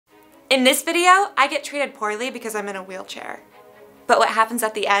In this video, I get treated poorly because I'm in a wheelchair. But what happens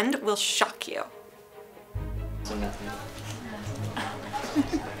at the end will shock you. So nothing.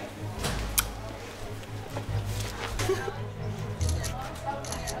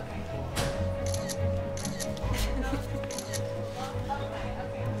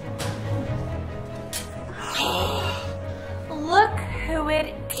 Look who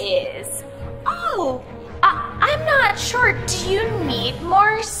it is. Oh, I'm not sure. Do you need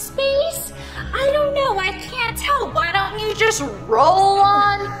more space? I don't know. I can't tell. Why don't you just roll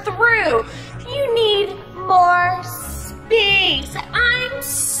on through? You need more space. I'm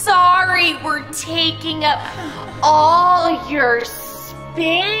sorry we're taking up all your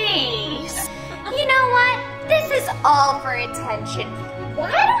space. You know what? This is all for attention.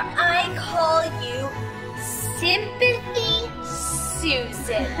 Why don't I call you Sympathy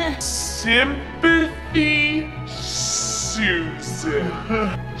Susan? Sympathy Susan.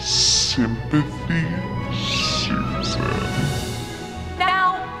 Sympathy Susan.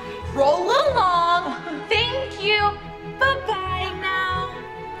 Now, roll along. Thank you. Bye-bye now.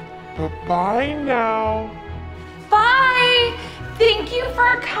 Bye-bye now. Bye. Thank you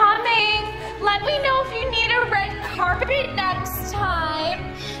for coming. Let me know if you need a red carpet next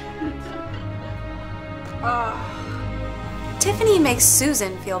time. Tiffany makes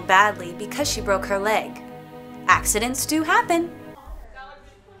Susan feel badly because she broke her leg. Accidents do happen.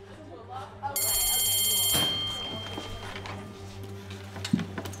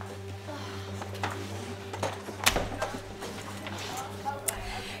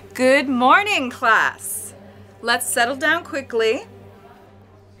 Good morning, class. Let's settle down quickly.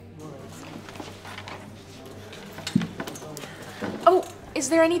 Oh, is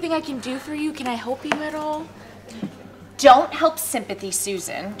there anything I can do for you? Can I help you at all? Don't help Sympathy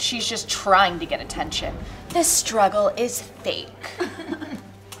Susan. She's just trying to get attention. This struggle is fake.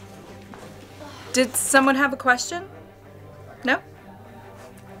 Did someone have a question? No?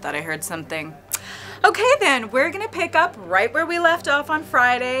 Thought I heard something. Okay then, we're gonna pick up right where we left off on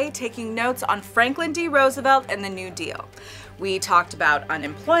Friday, taking notes on Franklin D. Roosevelt and the New Deal. We talked about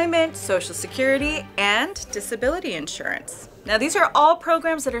unemployment, Social Security, and disability insurance. Now these are all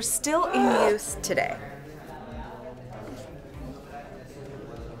programs that are still in use today.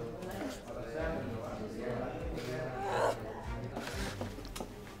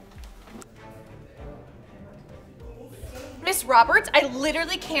 Miss Roberts, I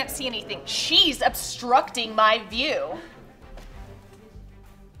literally can't see anything. She's obstructing my view.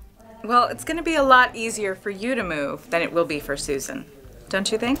 Well, it's gonna be a lot easier for you to move than it will be for Susan,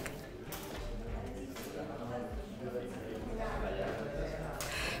 don't you think?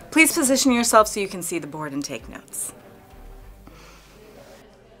 Please position yourself so you can see the board and take notes.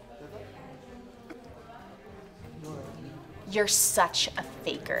 You're such a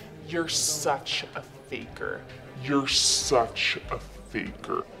faker. You're such a faker. You're such a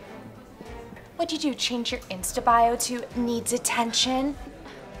faker. What'd you do, change your Insta bio to needs attention?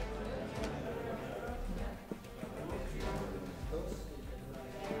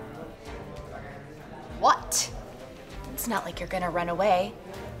 What? It's not like you're gonna run away.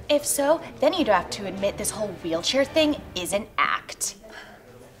 If so, then you'd have to admit this whole wheelchair thing is an act.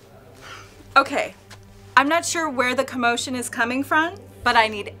 Okay, I'm not sure where the commotion is coming from, but I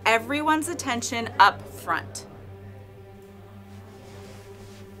need everyone's attention up front.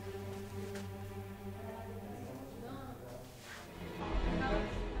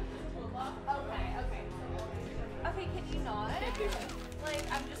 Okay, can you not? Like,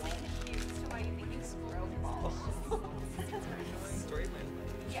 I'm just like confused as to why you think you squirrel balls.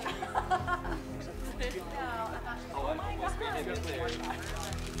 Yeah. No, I'm not sure. Oh my god.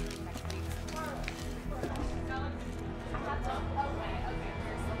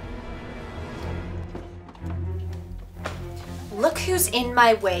 Look who's in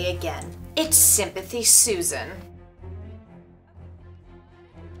my way again. It's Sympathy Susan.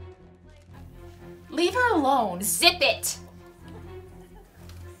 Leave her alone. Zip it!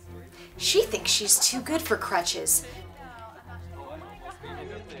 She thinks she's too good for crutches.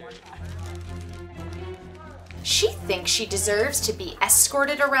 She thinks she deserves to be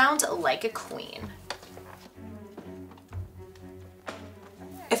escorted around like a queen.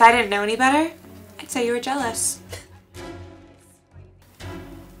 If I didn't know any better, I'd say you were jealous.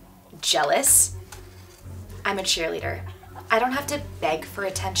 Jealous? I'm a cheerleader. I don't have to beg for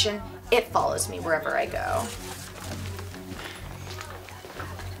attention. It follows me wherever I go.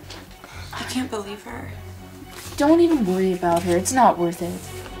 I can't believe her. Don't even worry about her. It's not worth it.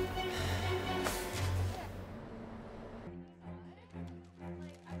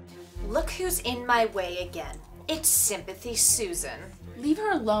 Look who's in my way again. It's Sympathy Susan. Leave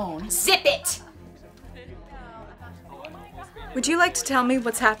her alone. Zip it! Would you like to tell me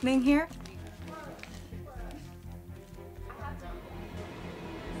what's happening here?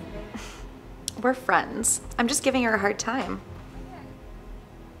 We're friends. I'm just giving her a hard time.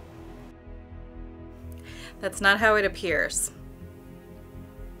 That's not how it appears.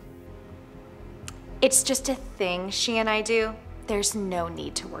 It's just a thing she and I do. There's no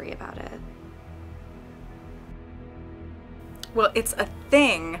need to worry about it. Well, it's a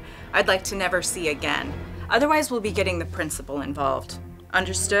thing I'd like to never see again. Otherwise, we'll be getting the principal involved.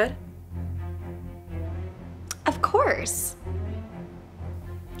 Understood? Of course.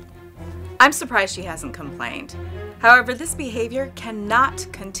 I'm surprised she hasn't complained. However, this behavior cannot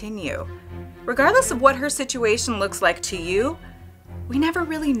continue. Regardless of what her situation looks like to you, we never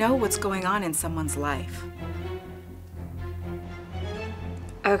really know what's going on in someone's life.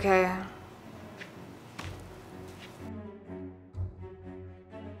 Okay.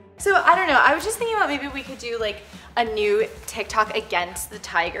 So I don't know, I was just thinking about maybe we could do like a new TikTok against the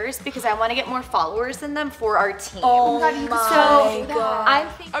Tigers because I want to get more followers in them for our team. Oh my God. I'm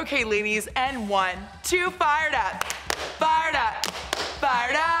thinking. Okay, ladies, and 1, 2, fired up. Fired up.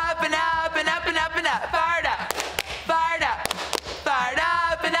 Fired up and up and up and up and up. Fired up. Fired up. Fired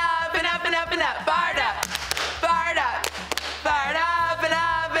up and up and up and up and up. Fired up. Fired up. Fired up and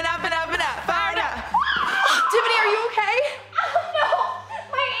up and up and up and up. Fired up. Tiffany, are you okay? Oh no!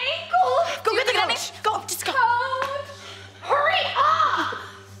 My ankle! Go get the coach. Go, just go. Coach! Hurry up!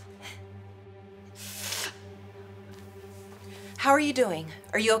 How are you doing?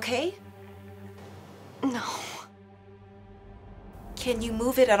 Are you okay? No. Can you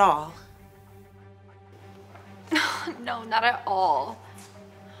move it at all? No, not at all.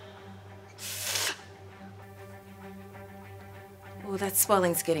 Oh, that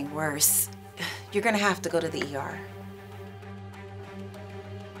swelling's getting worse. You're gonna have to go to the ER.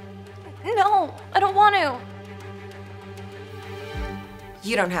 No, I don't want to.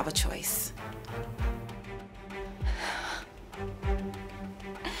 You don't have a choice.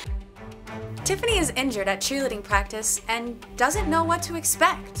 Tiffany is injured at cheerleading practice and doesn't know what to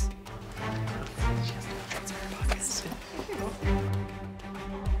expect.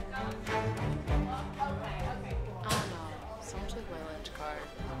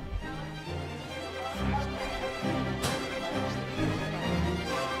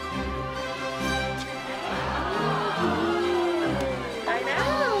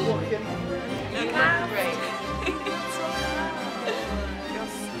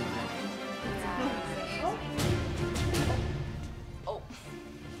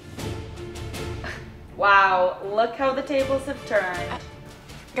 Wow, look how the tables have turned.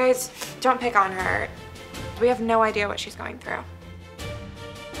 Guys, don't pick on her. We have no idea what she's going through.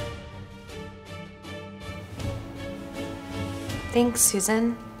 Thanks,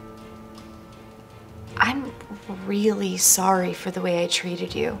 Susan. I'm really sorry for the way I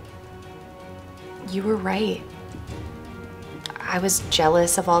treated you. You were right. I was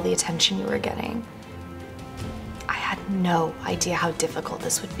jealous of all the attention you were getting. I had no idea how difficult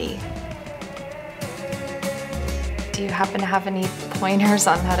this would be. Do you happen to have any pointers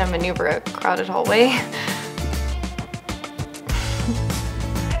on how to maneuver a crowded hallway?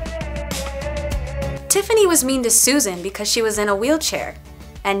 Tiffany was mean to Susan because she was in a wheelchair.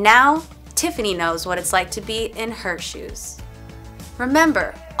 And now, Tiffany knows what it's like to be in her shoes.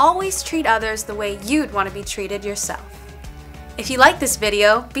 Remember, always treat others the way you'd want to be treated yourself. If you like this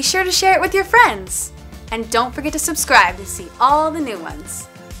video, be sure to share it with your friends. And don't forget to subscribe to see all the new ones.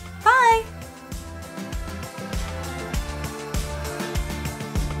 Bye!